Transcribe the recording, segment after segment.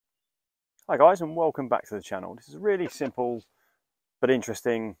Hi guys, and welcome back to the channel. This is a really simple but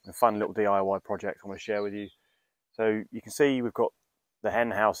interesting and fun little DIY project I want to share with you. So you can see we've got the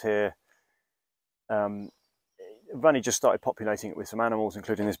hen house here. I've only just started populating it with some animals,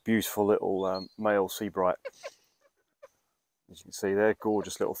 including this beautiful little male seabright. As you can see there,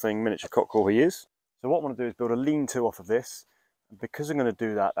 gorgeous little thing, miniature cockerel he is. So what I want to do is build a lean-to off of this. And because I'm going to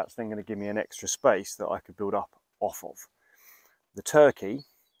do that, that's then going to give me an extra space that I could build up off of. The turkey,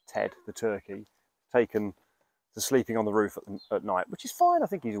 Ted, the turkey, taken to sleeping on the roof at night, which is fine. I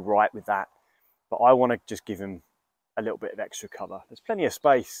think he's all right with that. But I want to just give him a little bit of extra cover. There's plenty of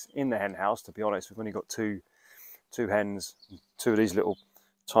space in the hen house, to be honest. We've only got two hens, two of these little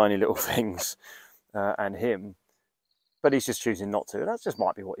tiny little things, and him. But he's just choosing not to. That just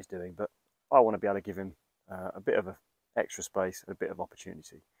might be what he's doing. But I want to be able to give him a bit of extra space and a bit of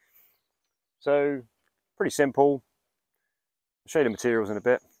opportunity. So pretty simple. I'll show you the materials in a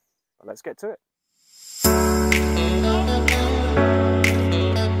bit, but let's get to it.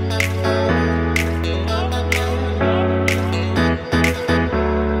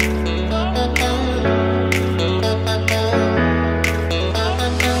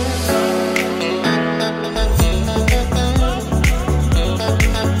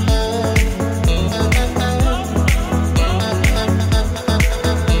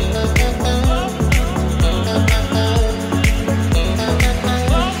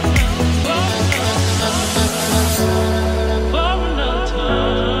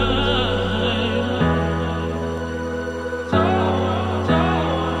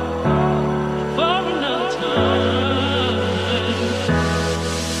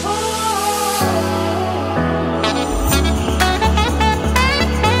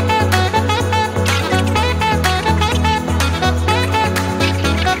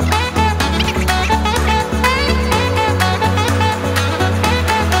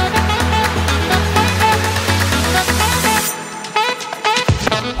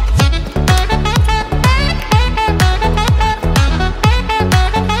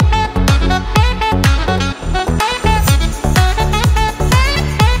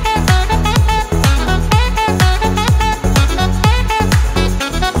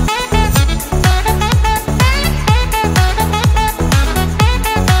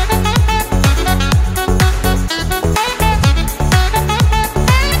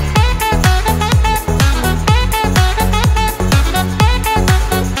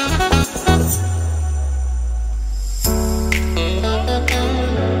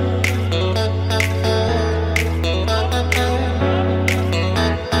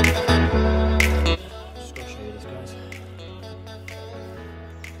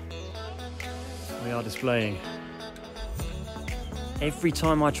 We are displaying. Every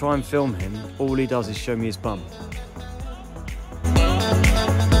time I try and film him, all he does is show me his bum.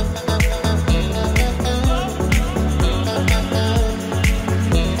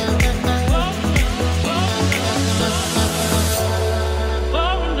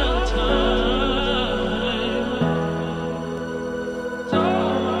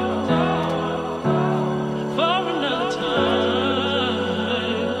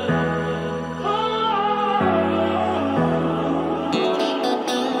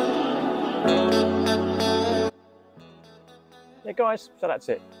 Yeah guys, so that's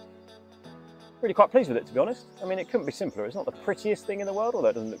it. Really quite pleased with it, to be honest. I mean, it couldn't be simpler. It's not the prettiest thing in the world, although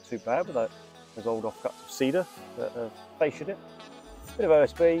it doesn't look too bad with those old offcuts of cedar that fasciated it. Bit of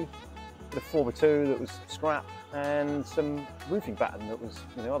OSB, bit of 4x2 that was scrap, and some roofing batten that was,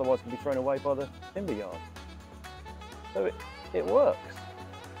 otherwise going to be thrown away by the timber yard. So it works.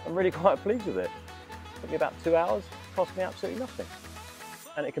 I'm really quite pleased with it. It took me about 2 hours, cost me absolutely nothing.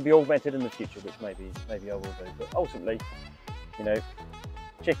 And it can be augmented in the future, which maybe I will do. But ultimately,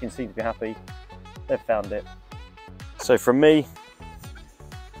 chickens seem to be happy. They've found it. So from me,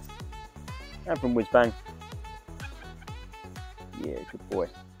 and from Whiz Bang, yeah, good boy.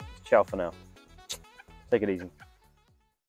 Ciao for now. Take it easy.